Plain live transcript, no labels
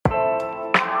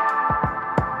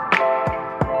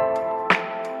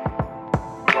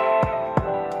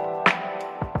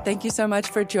Thank you so much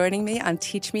for joining me on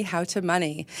Teach Me How to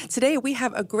Money. Today, we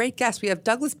have a great guest. We have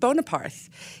Douglas Boneparth.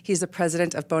 He's the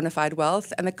president of Bonafide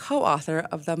Wealth and the co-author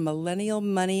of the Millennial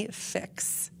Money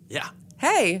Fix. Yeah.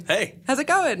 Hey. Hey. How's it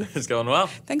going? It's going well.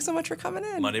 Thanks so much for coming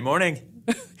in. Monday morning.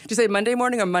 Did you say Monday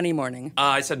morning or money morning?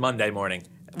 I said Monday morning.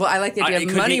 Well, I like the idea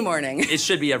of money morning. It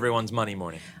should be everyone's money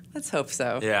morning. Let's hope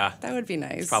so. Yeah. That would be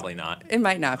nice. It's probably not. It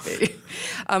might not be.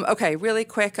 Okay, really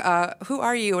quick. Who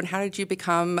are you and how did you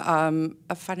become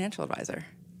a financial advisor?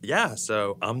 Yeah,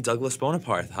 so I'm Douglas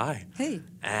Boneparth. Hi. Hey.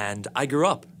 And I grew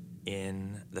up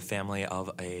in the family of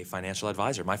a financial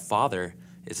advisor. My father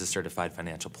is a certified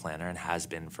financial planner and has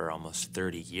been for almost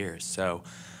 30 years. So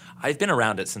I've been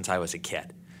around it since I was a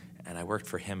kid. And I worked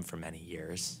for him for many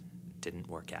years. Didn't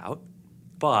work out.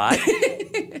 But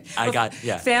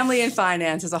Family and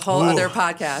finance is a whole other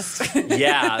podcast.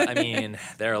 Yeah, I mean,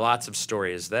 there are lots of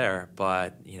stories there.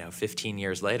 But, 15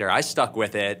 years later, I stuck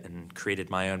with it and created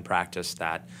my own practice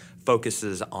that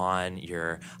focuses on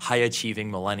your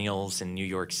high-achieving millennials in New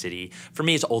York City. For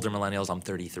me, it's older millennials. I'm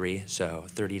 33, so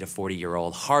 30 to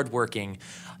 40-year-old, hardworking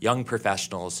young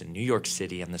professionals in New York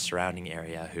City and the surrounding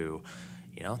area who,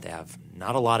 they have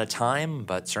not a lot of time,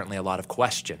 but certainly a lot of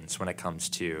questions when it comes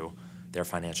to their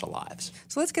financial lives.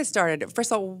 So let's get started.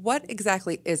 First of all, what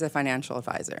exactly is a financial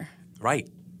advisor?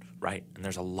 Right. And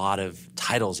there's a lot of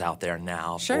titles out there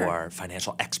now for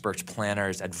financial experts,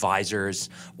 planners, advisors,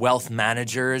 wealth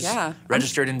managers,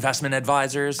 registered investment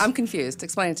advisors. I'm confused.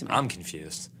 Explain it to me. I'm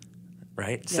confused,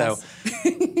 right? Yes. So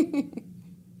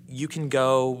you can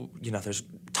go, there's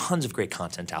tons of great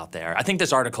content out there. I think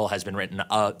this article has been written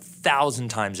 1,000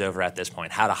 times over at this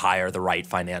point, how to hire the right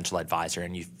financial advisor,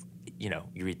 and you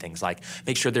read things like,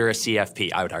 make sure they're a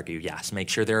CFP. I would argue yes. Make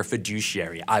sure they're a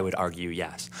fiduciary. I would argue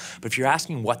yes. But if you're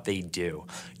asking what they do,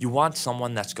 you want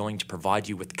someone that's going to provide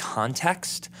you with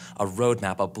context, a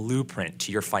roadmap, a blueprint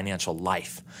to your financial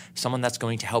life, someone that's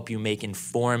going to help you make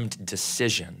informed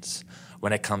decisions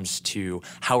when it comes to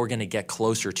how we're going to get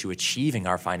closer to achieving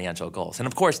our financial goals. And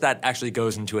of course, that actually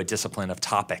goes into a discipline of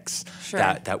topics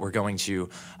that we're going to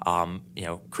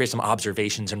create some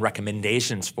observations and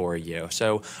recommendations for you.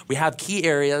 So we have key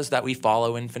areas that we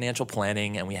follow in financial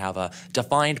planning, and we have a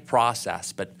defined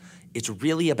process, but it's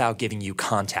really about giving you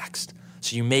context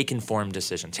so you make informed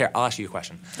decisions. Here, I'll ask you a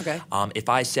question. Okay. If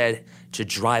I said to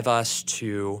drive us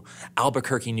to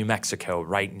Albuquerque, New Mexico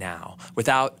right now,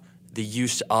 without the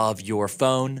use of your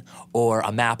phone or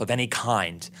a map of any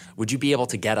kind, would you be able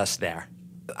to get us there?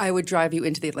 I would drive you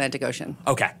into the Atlantic Ocean.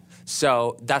 Okay.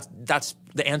 So that's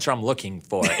the answer I'm looking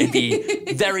for. It'd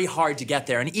be very hard to get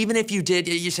there. And even if you did,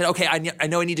 you said, okay, I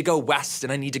know I need to go west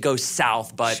and I need to go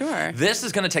south, but this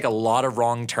is going to take a lot of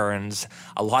wrong turns,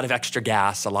 a lot of extra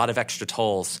gas, a lot of extra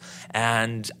tolls,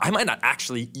 and I might not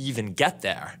actually even get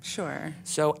there. Sure.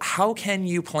 So how can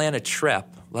you plan a trip,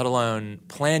 let alone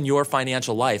plan your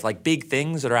financial life, like big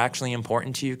things that are actually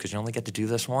important to you because you only get to do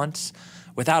this once,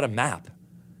 without a map?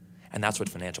 And that's what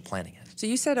financial planning is. So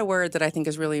you said a word that I think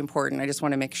is really important. I just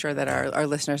want to make sure that our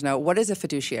listeners know. What is a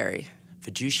fiduciary?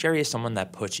 Fiduciary is someone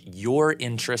that puts your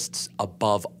interests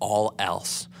above all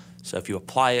else. So if you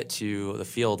apply it to the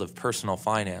field of personal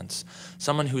finance,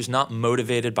 someone who's not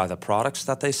motivated by the products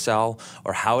that they sell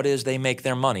or how it is they make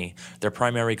their money, their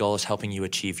primary goal is helping you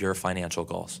achieve your financial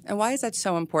goals. And why is that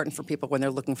so important for people when they're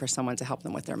looking for someone to help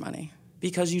them with their money?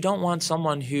 Because you don't want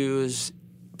someone who's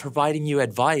providing you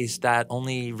advice that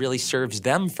only really serves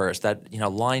them first, that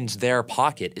lines their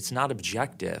pocket. It's not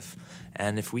objective.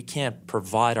 And if we can't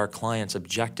provide our clients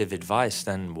objective advice,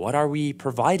 then what are we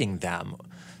providing them?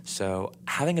 So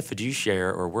having a fiduciary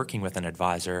or working with an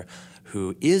advisor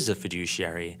who is a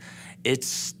fiduciary,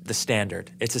 it's the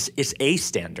standard. It's a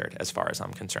standard as far as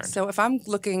I'm concerned. So if I'm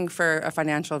looking for a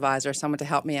financial advisor, someone to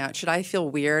help me out, should I feel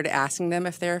weird asking them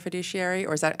if they're a fiduciary,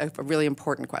 or is that a really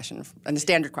important question and a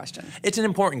standard question? It's an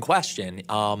important question,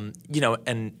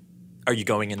 and are you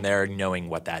going in there knowing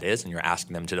what that is and you're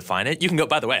asking them to define it? You can go,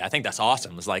 by the way, I think that's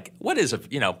awesome. It's like, what is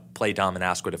play dumb and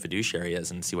ask what a fiduciary is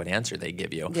and see what answer they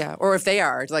give you. Yeah, or if they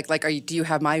are, do you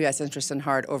have my best interest in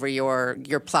heart over your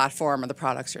platform or the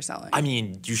products you're selling? I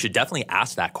mean, you should definitely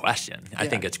ask that question. I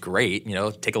think it's great.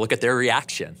 Take a look at their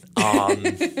reaction.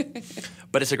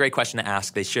 But it's a great question to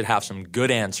ask. They should have some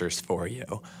good answers for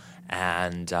you.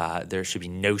 And there should be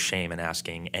no shame in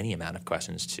asking any amount of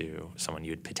questions to someone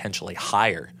you'd potentially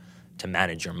hire to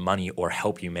manage your money or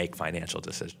help you make financial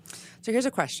decisions. So here's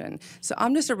a question. So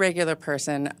I'm just a regular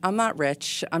person. I'm not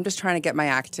rich. I'm just trying to get my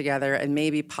act together and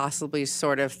maybe possibly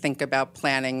sort of think about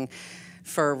planning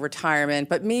for retirement,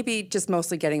 but maybe just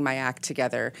mostly getting my act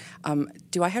together.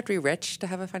 Do I have to be rich to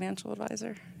have a financial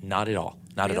advisor? Not at all.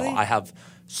 Not Really? at all. I have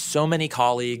so many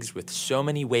colleagues with so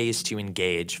many ways to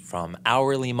engage, from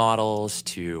hourly models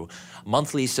to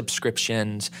monthly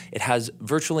subscriptions. It has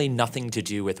virtually nothing to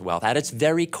do with wealth. At its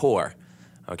very core,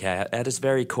 okay, at its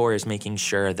very core is making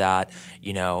sure that,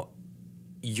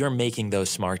 you're making those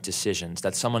smart decisions,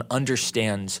 that someone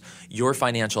understands your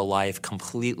financial life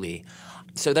completely.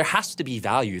 So there has to be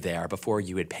value there before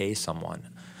you would pay someone.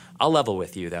 I'll level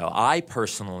with you, though. I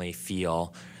personally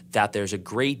feel that there's a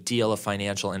great deal of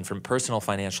personal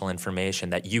financial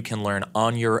information that you can learn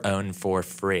on your own for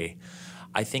free.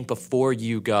 I think before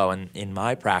you go, and in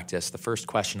my practice, the first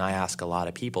question I ask a lot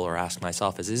of people or ask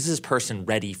myself is this person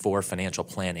ready for financial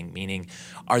planning? Meaning,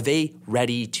 are they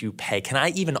ready to pay? Can I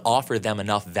even offer them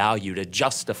enough value to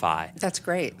justify That's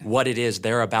great. what it is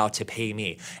they're about to pay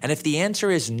me? And if the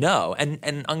answer is no, and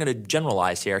I'm going to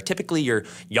generalize here, typically your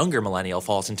younger millennial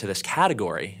falls into this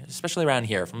category, especially around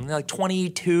here, from like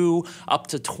 22 up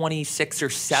to 26 or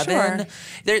 7.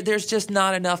 Sure. There's just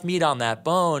not enough meat on that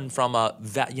bone from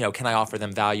can I offer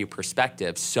them value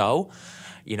perspective. So,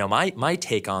 my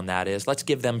take on that is let's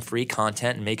give them free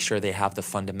content and make sure they have the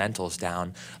fundamentals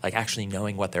down, like actually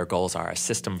knowing what their goals are, a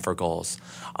system for goals,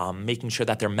 making sure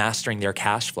that they're mastering their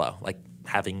cash flow, like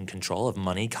having control of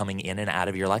money coming in and out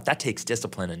of your life. That takes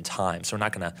discipline and time. So we're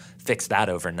not going to fix that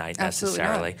overnight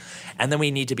necessarily. And then we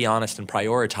need to be honest and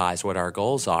prioritize what our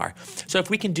goals are. So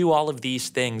if we can do all of these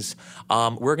things,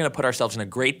 we're going to put ourselves in a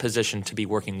great position to be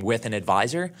working with an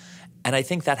advisor. And I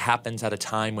think that happens at a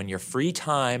time when your free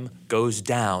time goes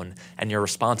down and your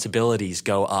responsibilities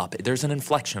go up. There's an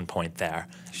inflection point there.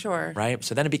 Sure. Right?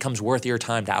 So then it becomes worth your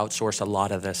time to outsource a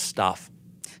lot of this stuff.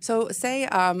 So say,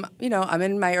 I'm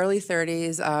in my early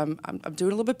 30s. I'm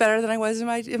doing a little bit better than I was in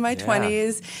my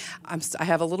 20s. I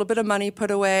have a little bit of money put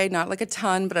away, not like a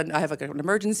ton, but I have like an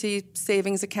emergency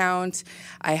savings account.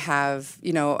 I have,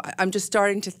 I'm just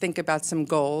starting to think about some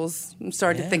goals. I'm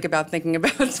starting to think about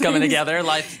it's coming together.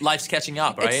 Life's catching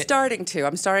up, right? It's starting to.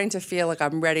 I'm starting to feel like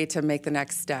I'm ready to make the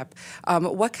next step.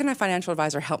 What can a financial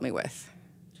advisor help me with?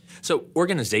 So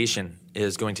organization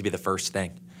is going to be the first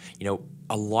thing.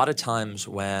 A lot of times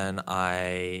when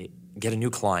I get a new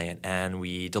client and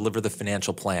we deliver the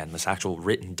financial plan, this actual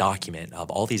written document of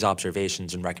all these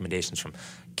observations and recommendations from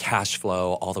cash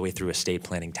flow all the way through estate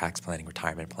planning, tax planning,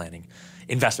 retirement planning,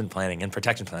 investment planning, and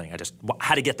protection planning. I just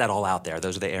had to get that all out there.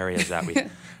 Those are the areas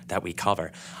that we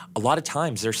cover. A lot of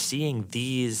times they're seeing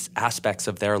these aspects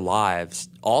of their lives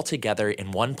all together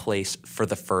in one place for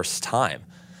the first time.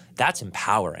 That's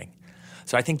empowering.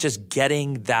 So I think just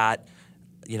getting that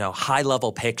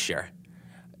high-level picture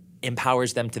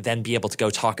empowers them to then be able to go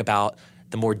talk about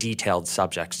the more detailed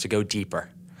subjects, to go deeper.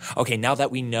 Okay, now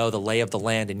that we know the lay of the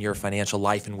land in your financial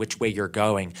life and which way you're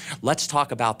going, let's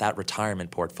talk about that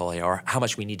retirement portfolio or how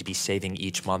much we need to be saving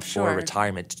each month for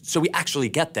retirement so we actually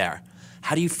get there.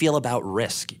 How do you feel about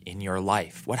risk in your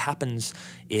life? What happens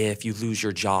if you lose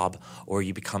your job or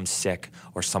you become sick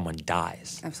or someone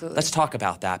dies? Absolutely. Let's talk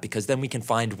about that, because then we can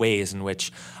find ways in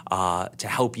which to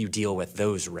help you deal with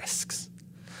those risks.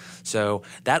 So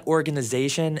that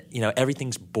organization,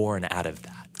 everything's born out of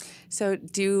that. So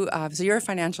so you're a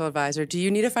financial advisor. Do you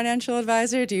need a financial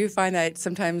advisor? Do you find that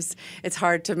sometimes it's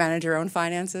hard to manage your own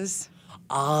finances?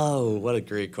 Oh, what a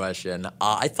great question.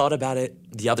 I thought about it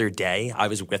the other day. I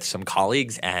was with some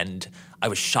colleagues, and I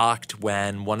was shocked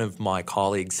when one of my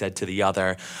colleagues said to the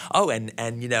other,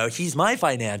 and he's my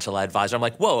financial advisor. I'm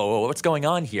like, whoa, what's going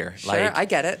on here? Sure, I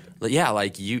get it. Yeah,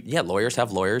 lawyers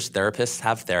have lawyers, therapists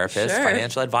have therapists,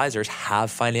 financial advisors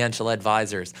have financial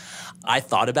advisors. I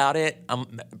thought about it.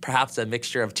 I'm perhaps a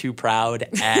mixture of too proud,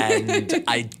 and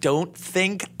I don't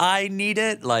think I need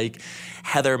it. Like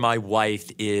Heather, my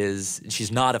wife,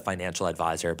 she's not a financial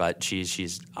advisor, but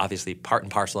she's obviously part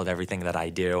and parcel of everything that I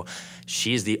do.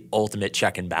 She's the ultimate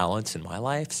check and balance in my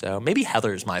life. So maybe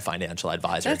Heather's my financial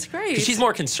advisor. That's great. 'Cause she's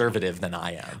more conservative than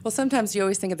I am. Well, sometimes you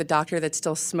always think of the doctor that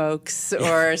still smokes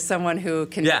or someone who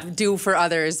can do for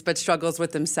others but struggles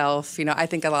with themselves. I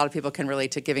think a lot of people can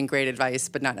relate to giving great advice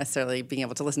but not necessarily being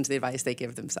able to listen to the advice they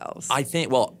give themselves. I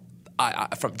think,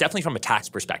 definitely from a tax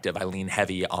perspective, I lean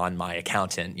heavy on my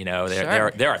accountant.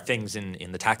 There are things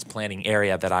in the tax planning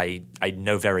area that I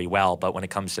know very well, but when it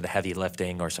comes to the heavy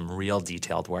lifting or some real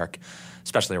detailed work,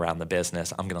 especially around the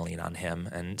business, I'm going to lean on him.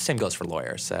 And same goes for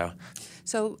lawyers.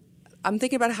 So I'm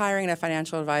thinking about hiring a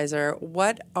financial advisor.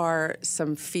 What are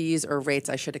some fees or rates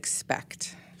I should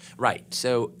expect? Right.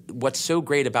 So what's so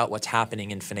great about what's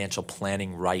happening in financial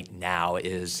planning right now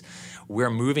is we're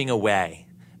moving away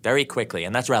very quickly,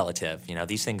 and that's relative.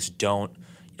 These things don't,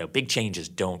 big changes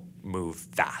don't move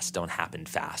fast, don't happen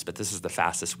fast, but this is the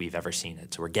fastest we've ever seen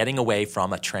it. So we're getting away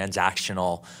from a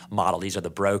transactional model. These are the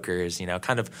brokers,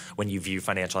 kind of when you view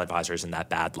financial advisors in that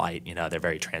bad light, they're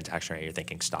very transactional. You're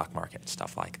thinking stock market and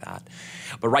stuff like that.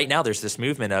 But right now there's this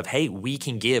movement of, hey, we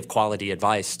can give quality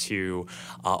advice to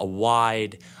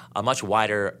a much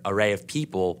wider array of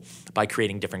people by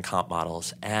creating different comp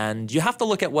models. And you have to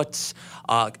look at what's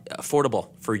affordable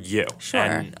for you. Sure.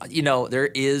 And, there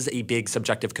is a big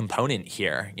subjective component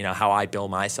here. How I bill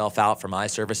myself out for my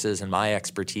services and my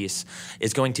expertise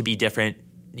is going to be different,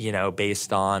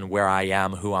 based on where I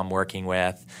am, who I'm working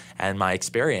with, and my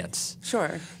experience.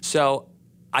 Sure. So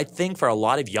I think for a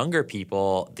lot of younger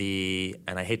people,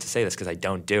 and I hate to say this because I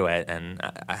don't do it and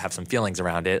I have some feelings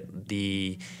around it,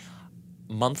 the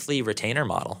monthly retainer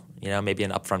model, maybe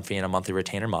an upfront fee and a monthly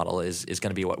retainer model is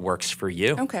going to be what works for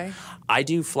you. Okay. I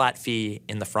do flat fee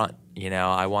in the front.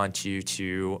 I want you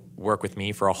to work with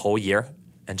me for a whole year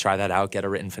and try that out, get a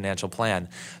written financial plan.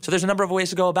 So there's a number of ways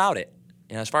to go about it.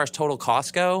 As far as total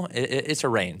costs go, it's a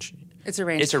range. It's a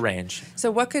range. It's a range.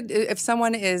 So if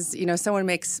someone is, someone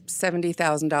makes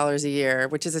 $70,000 a year,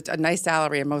 which is a nice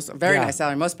salary nice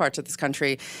salary in most parts of this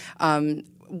country,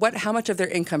 how much of their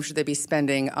income should they be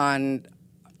spending on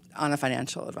a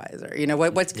financial advisor?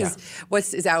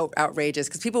 What's outrageous?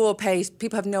 Because people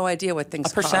have no idea what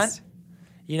things cost.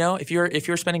 1%. If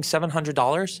you're spending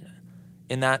 $700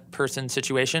 in that person's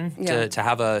situation to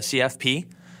have a CFP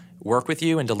work with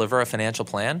you and deliver a financial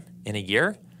plan in a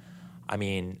year, I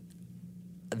mean,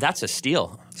 that's a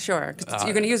steal. Sure, 'cause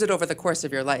you're going to use it over the course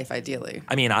of your life, ideally.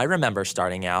 I mean, I remember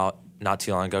starting out not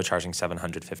too long ago charging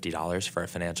 $750 for a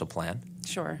financial plan.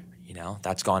 Sure.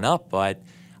 That's gone up, but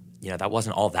that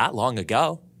wasn't all that long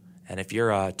ago. And if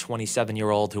you're a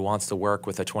 27-year-old who wants to work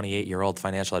with a 28-year-old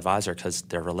financial advisor because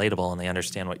they're relatable and they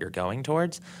understand what you're going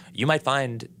towards, you might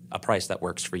find a price that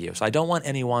works for you. So I don't want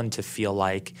anyone to feel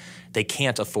like they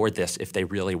can't afford this if they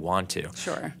really want to.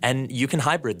 Sure. And you can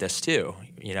hybrid this too.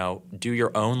 Do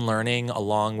your own learning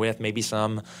along with maybe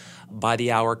some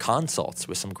by-the-hour consults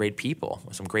with some great people,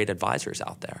 with some great advisors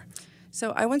out there.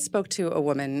 So I once spoke to a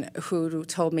woman who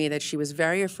told me that she was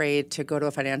very afraid to go to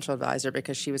a financial advisor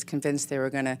because she was convinced they were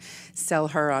going to sell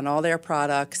her on all their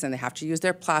products and they have to use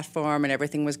their platform and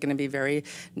everything was going to be very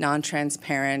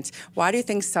non-transparent. Why do you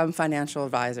think some financial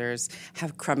advisors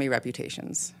have crummy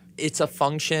reputations? It's a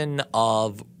function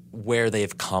of where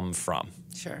they've come from.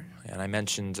 Sure. And I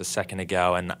mentioned a second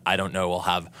ago, and I don't know we'll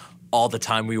have all the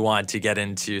time we want to get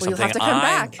into something. You'll have to come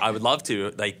back. I would love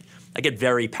to. I get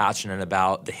very passionate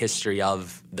about the history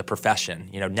of the profession.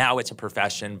 Now it's a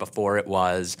profession. Before it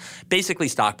was basically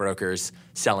stockbrokers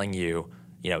selling you,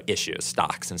 issues,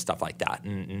 stocks and stuff like that.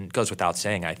 And it goes without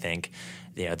saying, I think,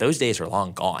 those days are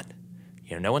long gone.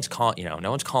 No one's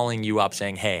calling you up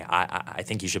saying, hey, I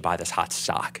think you should buy this hot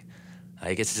stock.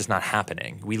 I guess it's just not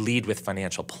happening. We lead with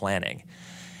financial planning.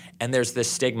 And there's this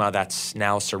stigma that's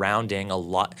now surrounding a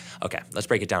lot. Okay, let's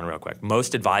break it down real quick.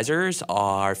 Most advisors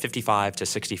are 55 to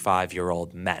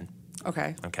 65-year-old men.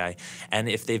 Okay. And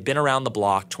if they've been around the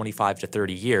block 25 to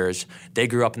 30 years, they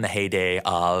grew up in the heyday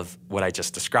of what I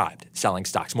just described, selling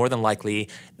stocks. More than likely,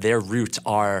 their roots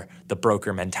are the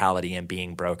broker mentality and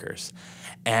being brokers.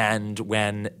 And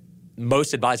when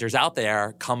most advisors out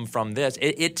there come from this,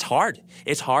 it's hard.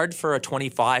 It's hard for a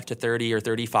 25 to 30 or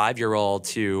 35-year-old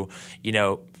to,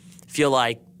 feel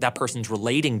like that person's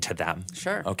relating to them.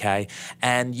 Sure. Okay?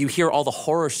 And you hear all the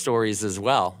horror stories as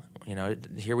well.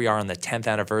 Here we are on the 10th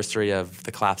anniversary of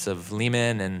the collapse of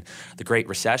Lehman and the Great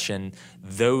Recession.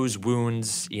 Those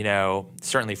wounds,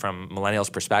 certainly from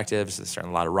millennials' perspectives, there's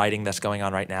certainly a lot of writing that's going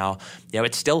on right now.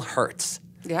 It still hurts.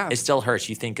 Yeah. It still hurts.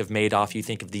 You think of Madoff, you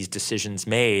think of these decisions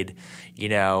made,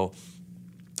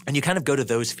 and you kind of go to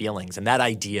those feelings and that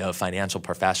idea of financial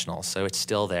professionals. So it's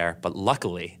still there. But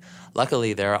luckily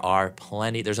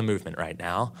there's a movement right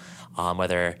now,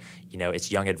 whether,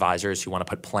 it's young advisors who want to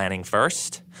put planning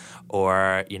first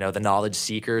or, the knowledge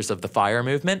seekers of the FIRE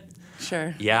movement.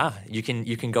 Sure. Yeah, you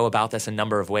can go about this a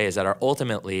number of ways that are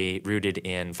ultimately rooted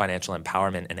in financial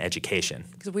empowerment and education.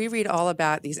 Because we read all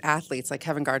about these athletes like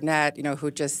Kevin Garnett, who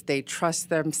they trust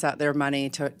their money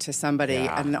to somebody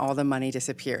and then all the money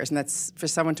disappears. And that's for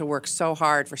someone to work so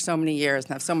hard for so many years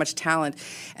and have so much talent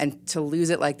and to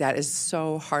lose it like that is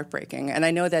so heartbreaking. And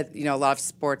I know that, a lot of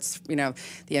sports, the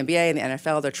NBA and the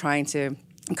NFL, they're trying to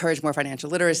encourage more financial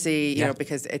literacy,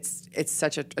 because it's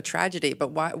such a tragedy.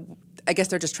 But why? I guess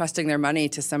they're just trusting their money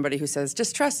to somebody who says,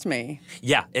 "Just trust me."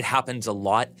 Yeah, it happens a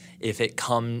lot. If it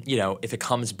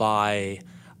comes by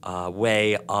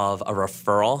way of a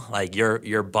referral. Like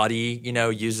your buddy,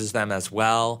 uses them as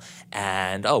well.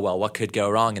 And what could go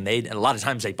wrong? And a lot of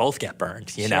times they both get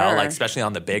burned, like especially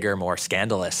on the bigger, more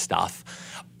scandalous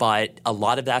stuff. But a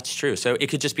lot of that's true. So it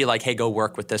could just be like, hey, go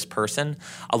work with this person.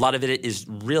 A lot of it is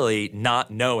really not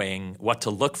knowing what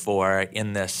to look for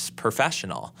in this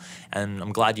professional. And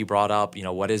I'm glad you brought up,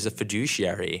 what is a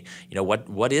fiduciary?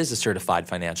 What is a certified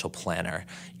financial planner?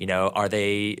 Are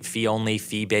they fee-only,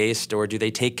 fee-based, or do they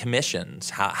take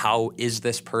commissions? How is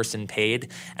this person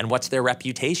paid, and what's their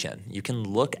reputation? You can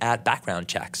look at background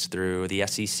checks through the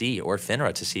SEC or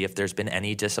FINRA to see if there's been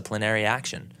any disciplinary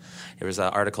action. There was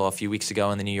an article a few weeks ago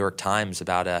in the New York Times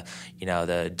about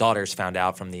the daughters found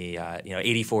out from the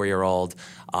 84-year-old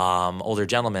older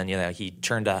gentleman. He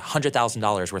turned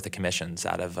 $100,000 worth of commissions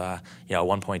out of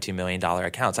 $1.2 million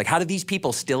accounts. Like, how do these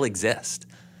people still exist?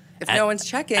 If no one's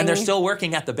checking, and they're still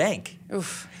working at the bank.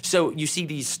 Oof. So you see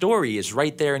these stories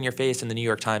right there in your face in the New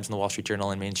York Times and the Wall Street Journal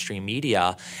and mainstream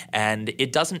media, and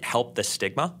it doesn't help the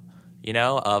stigma,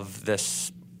 of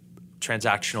this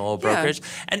transactional brokerage.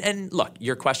 Yeah. And look,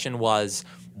 your question was,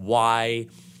 why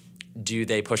do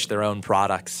they push their own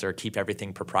products or keep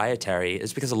everything proprietary?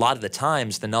 Is because a lot of the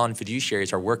times the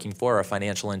non-fiduciaries are working for a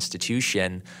financial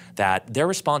institution that their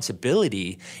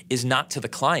responsibility is not to the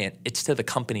client, it's to the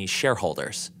company's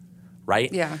shareholders,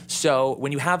 right? Yeah. So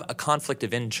when you have a conflict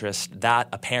of interest that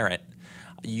apparent,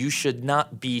 you should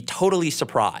not be totally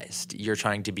surprised you're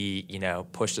trying to be,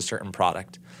 pushed a certain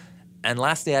product. And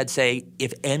lastly, I'd say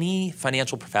if any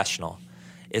financial professional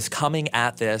is coming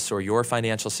at this or your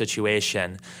financial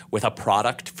situation with a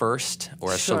product first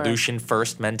or a solution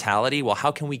first mentality, well,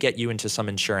 how can we get you into some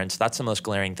insurance? That's the most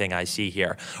glaring thing I see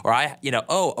here. Or a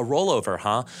rollover,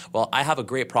 huh? Well, I have a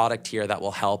great product here that will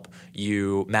help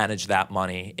you manage that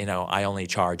money. I only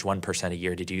charge 1% a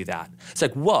year to do that. It's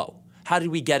like, whoa. How did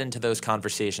we get into those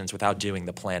conversations without doing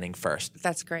the planning first?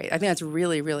 That's great. I think that's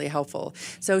really, really helpful.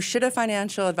 So should a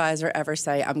financial advisor ever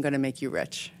say, I'm going to make you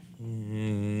rich?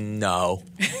 No.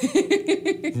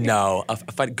 No.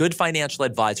 A good financial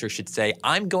advisor should say,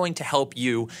 I'm going to help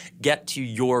you get to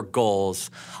your goals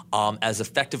as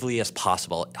effectively as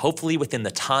possible, hopefully within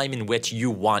the time in which you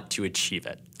want to achieve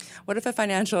it. What if a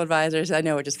financial advisor says, I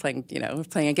know we're just playing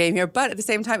a game here, but at the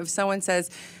same time, if someone says,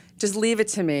 just leave it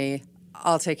to me,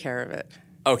 I'll take care of it.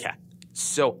 Okay.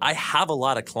 So I have a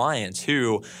lot of clients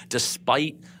who,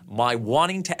 despite my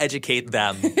wanting to educate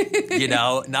them,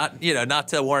 not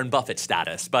to Warren Buffett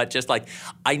status, but just like,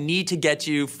 I need to get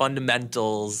you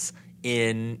fundamentals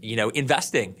in,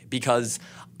 investing because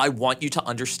I want you to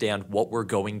understand what we're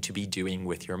going to be doing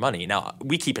with your money. Now,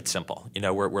 we keep it simple.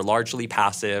 We're largely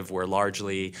passive. We're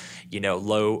largely,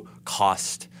 low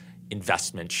cost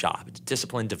investment shop. It's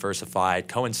disciplined, diversified,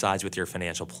 coincides with your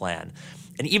financial plan.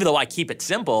 And even though I keep it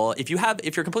simple, if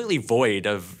you're completely void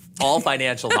of all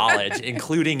financial knowledge,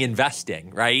 including investing,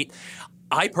 right?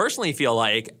 I personally feel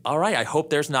like, all right, I hope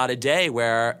there's not a day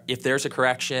where if there's a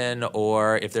correction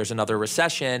or if there's another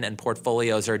recession and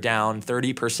portfolios are down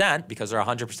 30% because they're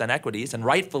 100% equities, and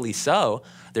rightfully so,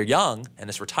 they're young and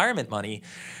it's retirement money,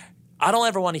 I don't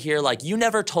ever want to hear like, you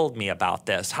never told me about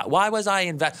this. Why was I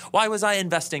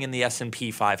investing in the S&P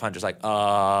 500? It's like,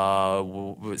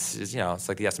 it's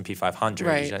like the S&P 500.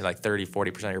 Right. Like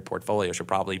 30-40% of your portfolio should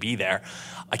probably be there.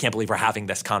 I can't believe we're having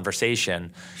this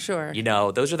conversation. Sure.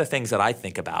 Those are the things that I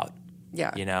think about.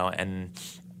 Yeah. And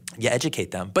you educate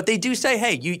them. But they do say,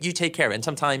 hey, you take care of it. And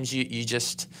sometimes you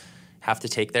just have to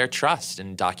take their trust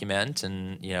and document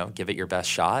and, give it your best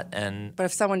shot. But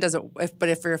if someone doesn't,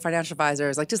 if your financial advisor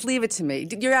is like, just leave it to me,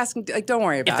 you're asking, like, don't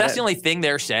worry about it. If that's the only thing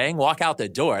they're saying, walk out the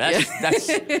door.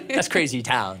 That's crazy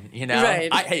town,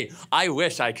 Right. I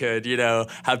wish I could,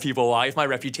 have people, if my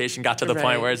reputation got to the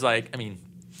point where it's like, don't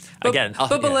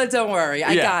worry.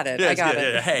 I got it.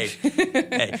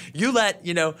 Hey, you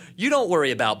don't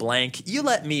worry about blank. You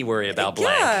let me worry about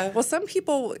blank. Yeah. Well, some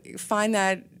people find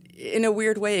that in a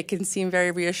weird way, it can seem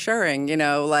very reassuring,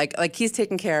 like he's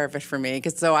taking care of it for me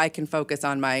so I can focus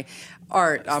on my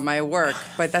art, on my work.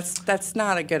 But that's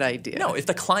not a good idea. No, if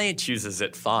the client chooses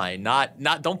it, fine.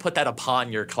 Don't put that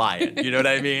upon your client. You know what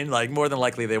I mean? Like, more than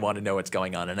likely they want to know what's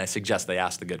going on, and I suggest they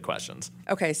ask the good questions.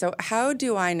 Okay, so how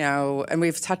do I know, and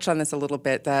we've touched on this a little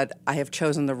bit, that I have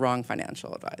chosen the wrong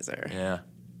financial advisor? Yeah.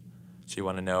 So you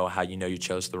want to know how you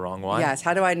chose the wrong one? Yes.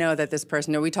 How do I know that this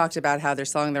person? We talked about how they're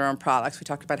selling their own products. We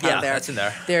talked about how that's in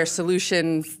there. Their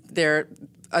solution, their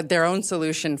own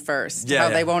solution first. Yeah,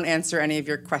 they won't answer any of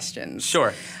your questions.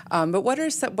 Sure. But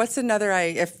what's another?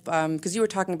 Because you were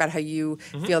talking about how you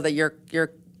feel that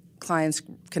your clients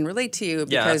can relate to you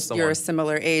because you're a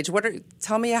similar age.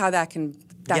 Tell me how that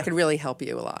could really help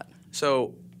you a lot.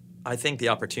 So I think the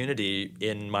opportunity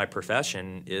in my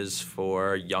profession is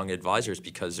for young advisors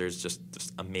because there's just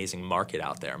this amazing market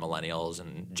out there, millennials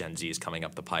and Gen Zs coming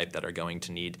up the pipe that are going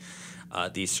to need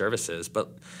these services.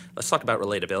 But let's talk about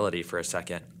relatability for a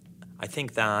second. I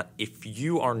think that if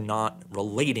you are not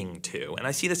relating to, and I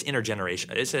see this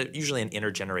intergeneration, it's usually an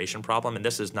intergeneration problem, and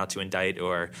this is not to indict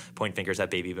or point fingers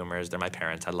at baby boomers. They're my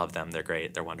parents. I love them. They're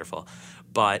great. They're wonderful.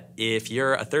 But if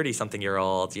you're a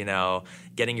 30-something-year-old,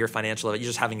 getting your financial, you're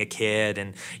just having a kid,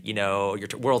 and, your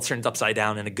world turns upside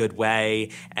down in a good way,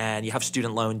 and you have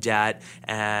student loan debt,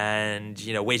 and,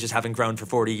 wages haven't grown for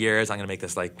 40 years. I'm going to make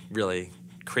this really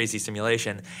crazy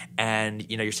simulation, and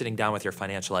you're sitting down with your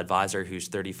financial advisor who's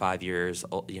 35 years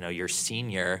old, your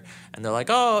senior, and they're like,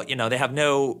 they have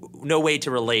no way to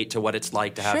relate to what it's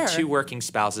like to have two working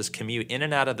spouses commute in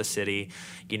and out of the city,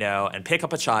 and pick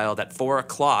up a child at 4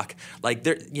 o'clock,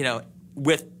 they're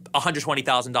with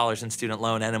 $120,000 in student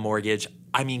loan and a mortgage.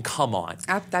 I mean, come on.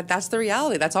 That's the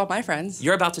reality. That's all my friends.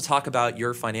 You're about to talk about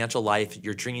your financial life,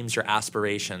 your dreams, your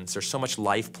aspirations. There's so much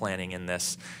life planning in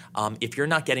this. If you're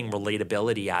not getting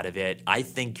relatability out of it, I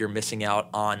think you're missing out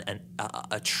on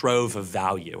a trove of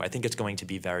value. I think it's going to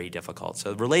be very difficult.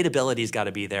 So relatability's got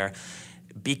to be there.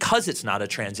 Because it's not a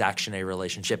transaction-a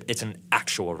relationship, it's an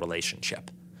actual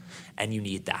relationship. And you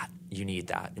need that. You need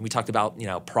that. And we talked about,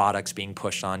 products being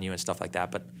pushed on you and stuff like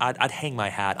that. But I'd hang my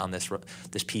hat on this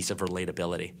piece of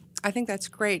relatability. I think that's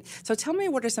great. So tell me,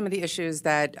 what are some of the issues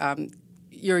that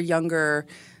your younger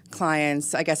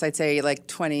clients, I guess I'd say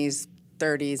 20s,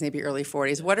 30s, maybe early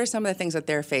 40s, what are some of the things that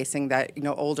they're facing that,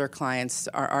 older clients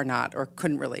are not or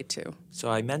couldn't relate to? So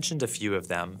I mentioned a few of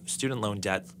them. Student loan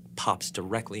debt pops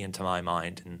directly into my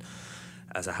mind. And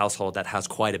as a household that has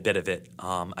quite a bit of it,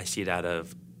 I see it out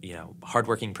of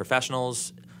hardworking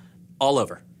professionals all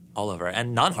over,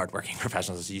 and non-hardworking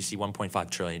professionals. You see $1.5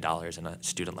 trillion in a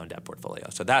student loan debt portfolio.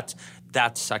 So that's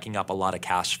sucking up a lot of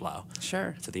cash flow.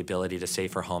 Sure. So the ability to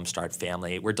save for home, start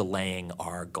family. We're delaying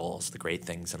our goals, the great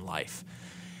things in life.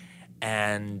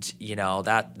 And,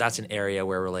 that's an area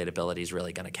where relatability is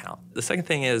really going to count. The second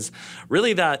thing is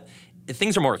really that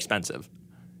things are more expensive.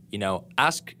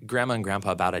 Ask grandma and grandpa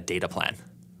about a data plan.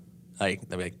 They'll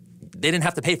be like, they didn't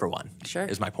have to pay for one, sure,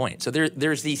 is my point. So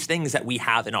there's these things that we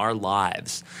have in our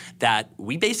lives that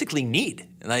we basically need.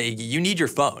 You need your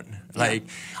phone.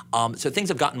 So things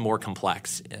have gotten more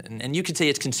complex. And you could say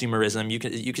it's consumerism.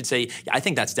 You could say, I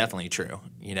think that's definitely true.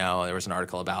 There was an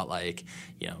article about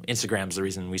Instagram's the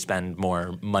reason we spend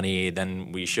more money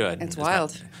than we should. It's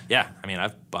wild.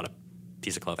 I've bought a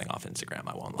piece of clothing off Instagram,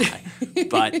 I won't lie.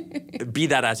 But be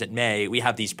that as it may, we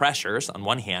have these pressures on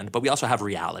one hand, but we also have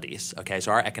realities, okay?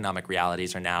 So our economic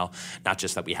realities are now not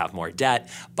just that we have more debt,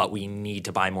 but we need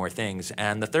to buy more things.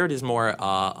 And the third is more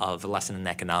of a lesson in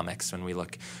economics when we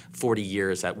look 40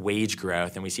 years at wage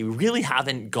growth and we see we really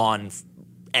haven't gone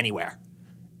anywhere.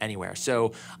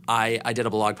 So I did a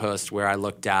blog post where I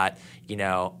looked at,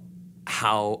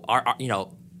 how I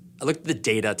looked at the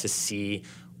data to see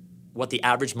what the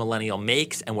average millennial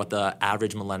makes and what the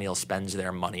average millennial spends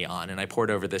their money on. And I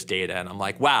poured over this data and I'm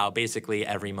like, wow, basically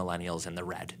every millennial's in the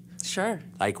red. Sure.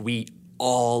 We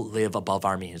all live above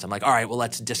our means. I'm like, all right, well,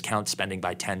 let's discount spending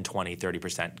by 10, 20,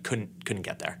 30%. Couldn't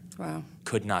get there. Wow.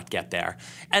 Could not get there.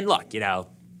 And look,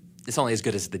 it's only as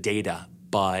good as the data,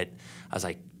 but I was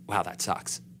like, wow, that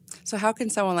sucks. So how can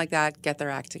someone like that get their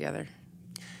act together?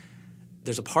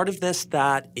 There's a part of this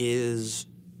that is,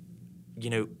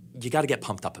 you got to get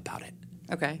pumped up about it.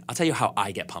 Okay. I'll tell you how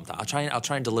I get pumped up. I'll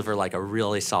try and deliver a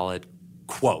really solid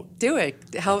quote. Do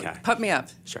it. Pump me up.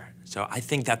 Sure. So I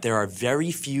think that there are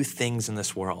very few things in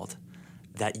this world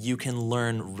that you can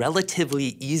learn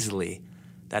relatively easily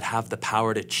that have the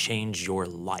power to change your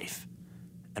life.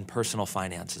 And personal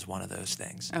finance is one of those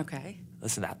things. Okay.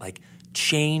 Listen to that.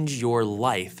 Change your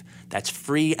life. That's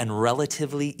free and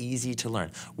relatively easy to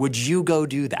learn. Would you go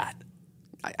do that?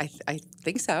 I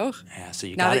think so. Yeah, so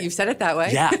now that you've said it that way.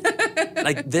 Yeah.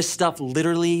 This stuff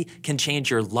literally can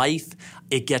change your life.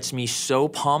 It gets me so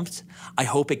pumped. I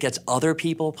hope it gets other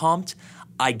people pumped.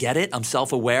 I get it. I'm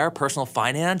self-aware. Personal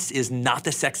finance is not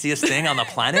the sexiest thing on the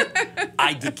planet.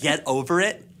 I get over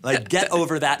it. Get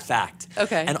over that fact.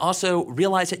 Okay. And also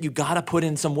realize that you got to put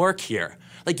in some work here.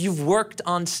 You've worked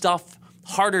on stuff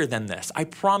harder than this. I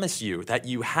promise you that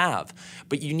you have.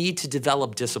 But you need to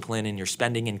develop discipline in your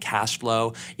spending and cash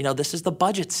flow. This is the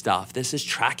budget stuff. This is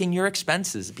tracking your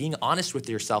expenses, being honest with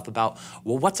yourself about,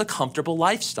 well, what's a comfortable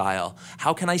lifestyle?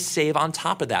 How can I save on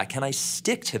top of that? Can I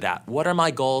stick to that? What are my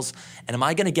goals? And am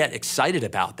I going to get excited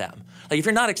about them? If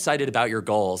you're not excited about your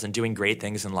goals and doing great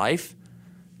things in life,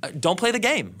 don't play the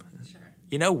game.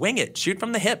 Sure. Wing it. Shoot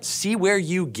from the hip. See where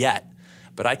you get.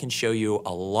 but I can show you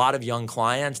a lot of young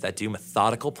clients that do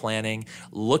methodical planning,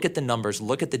 look at the numbers,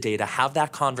 look at the data, have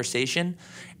that conversation,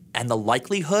 and the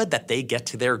likelihood that they get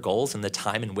to their goals in the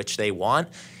time in which they want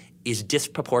is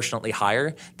disproportionately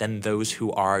higher than those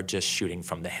who are just shooting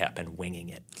from the hip and winging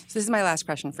it. So this is my last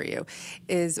question for you,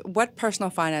 is what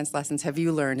personal finance lessons have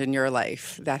you learned in your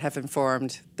life that have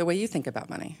informed the way you think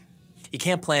about money? You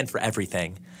can't plan for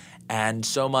everything. And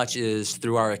so much is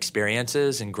through our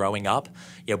experiences and growing up.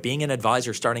 Being an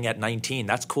advisor starting at 19,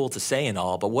 that's cool to say and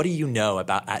all, but what do you know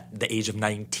about at the age of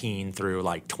 19 through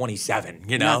like 27,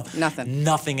 Nothing.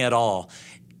 Nothing at all.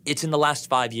 It's in the last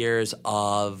 5 years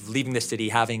of leaving the city,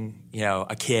 having,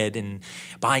 a kid and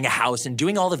buying a house and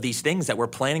doing all of these things that we're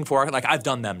planning for. Like, I've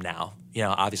done them now.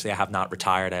 Obviously I have not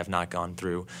retired. I have not gone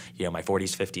through, my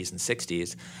 40s, 50s, and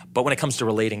 60s. But when it comes to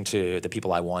relating to the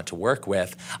people I want to work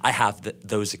with, I have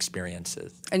those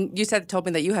experiences. And you told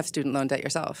me that you have student loan debt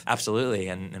yourself. Absolutely.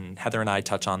 And Heather and I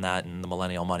touch on that in the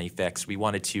Millennial Money Fix. We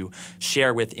wanted to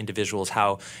share with individuals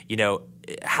how,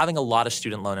 having a lot of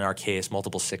student loan, in our case,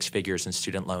 multiple six figures in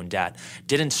student loan debt,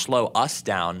 didn't slow us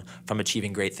down from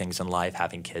achieving great things in life,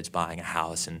 having kids, buying a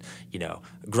house, and,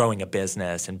 growing a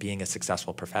business and being a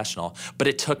successful professional. But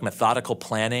it took methodical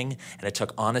planning, and it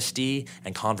took honesty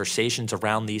and conversations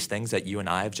around these things that you and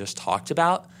I have just talked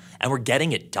about, and we're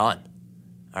getting it done.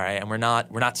 All right, and we're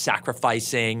not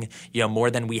sacrificing,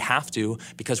 more than we have to,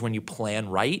 because when you plan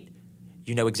right,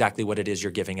 you know exactly what it is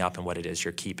you're giving up and what it is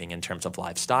you're keeping in terms of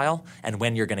lifestyle and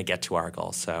when you're going to get to our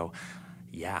goals. So,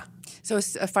 yeah. So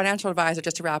as a financial advisor,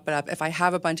 just to wrap it up, if I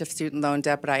have a bunch of student loan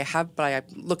debt, but I'm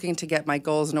looking to get my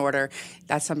goals in order,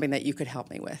 that's something that you could help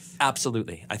me with.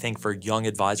 Absolutely. I think for young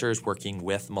advisors working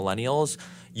with millennials,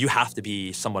 you have to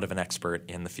be somewhat of an expert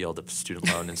in the field of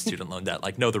student loan and student loan debt,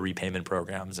 like know the repayment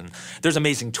programs. And there's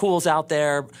amazing tools out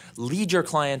there. Lead your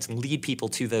clients and lead people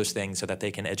to those things so that they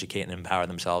can educate and empower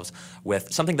themselves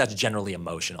with something that's generally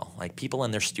emotional. Like, people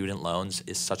and their student loans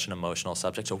is such an emotional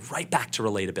subject. So right back to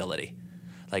relatability.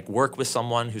 Like, work with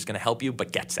someone who's going to help you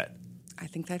but gets it. I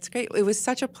think that's great. It was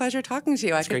such a pleasure talking to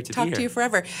you. It's I could talk to you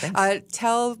forever.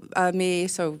 Tell me,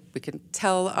 so we can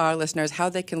tell our listeners how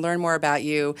they can learn more about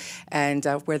you and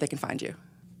where they can find you.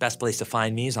 Best place to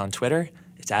find me is on Twitter.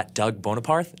 It's at Doug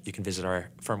Bonaparth. You can visit our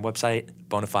firm website,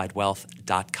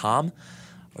 bonafidewealth.com,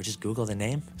 or just Google the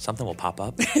name. Something will pop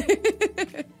up.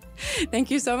 Thank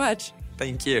you so much.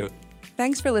 Thank you.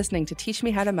 Thanks for listening to Teach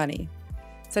Me How to Money.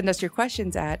 Send us your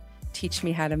questions at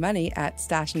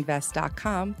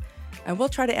teachmehowtomoney@stashinvest.com, and we'll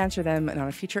try to answer them on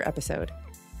a future episode.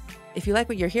 If you like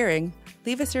what you're hearing,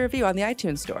 leave us a review on the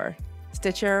iTunes Store,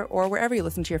 Stitcher, or wherever you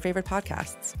listen to your favorite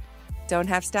podcasts. Don't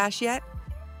have Stash yet?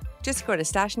 Just go to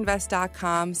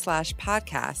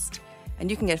stashinvest.com/podcast, and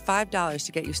you can get $5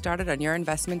 to get you started on your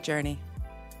investment journey.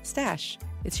 Stash,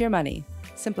 it's your money,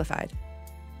 simplified.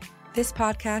 This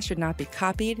podcast should not be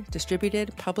copied,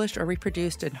 distributed, published, or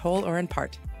reproduced in whole or in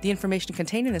part. The information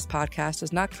contained in this podcast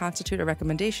does not constitute a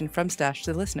recommendation from Stash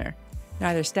to the listener.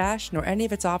 Neither Stash nor any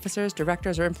of its officers,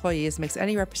 directors, or employees makes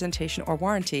any representation or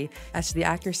warranty as to the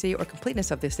accuracy or completeness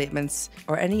of the statements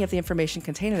or any of the information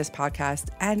contained in this podcast,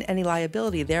 and any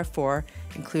liability therefore,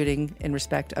 including in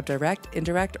respect of direct,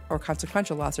 indirect, or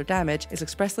consequential loss or damage, is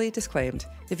expressly disclaimed.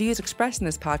 The views expressed in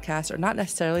this podcast are not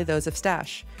necessarily those of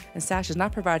Stash, and Stash is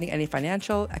not providing any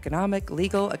financial, economic,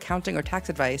 legal, accounting, or tax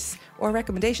advice or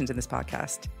recommendations in this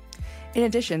podcast. In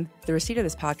addition, the receipt of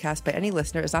this podcast by any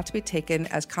listener is not to be taken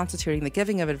as constituting the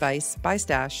giving of advice by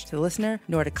Stash to the listener,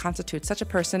 nor to constitute such a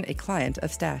person a client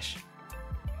of Stash.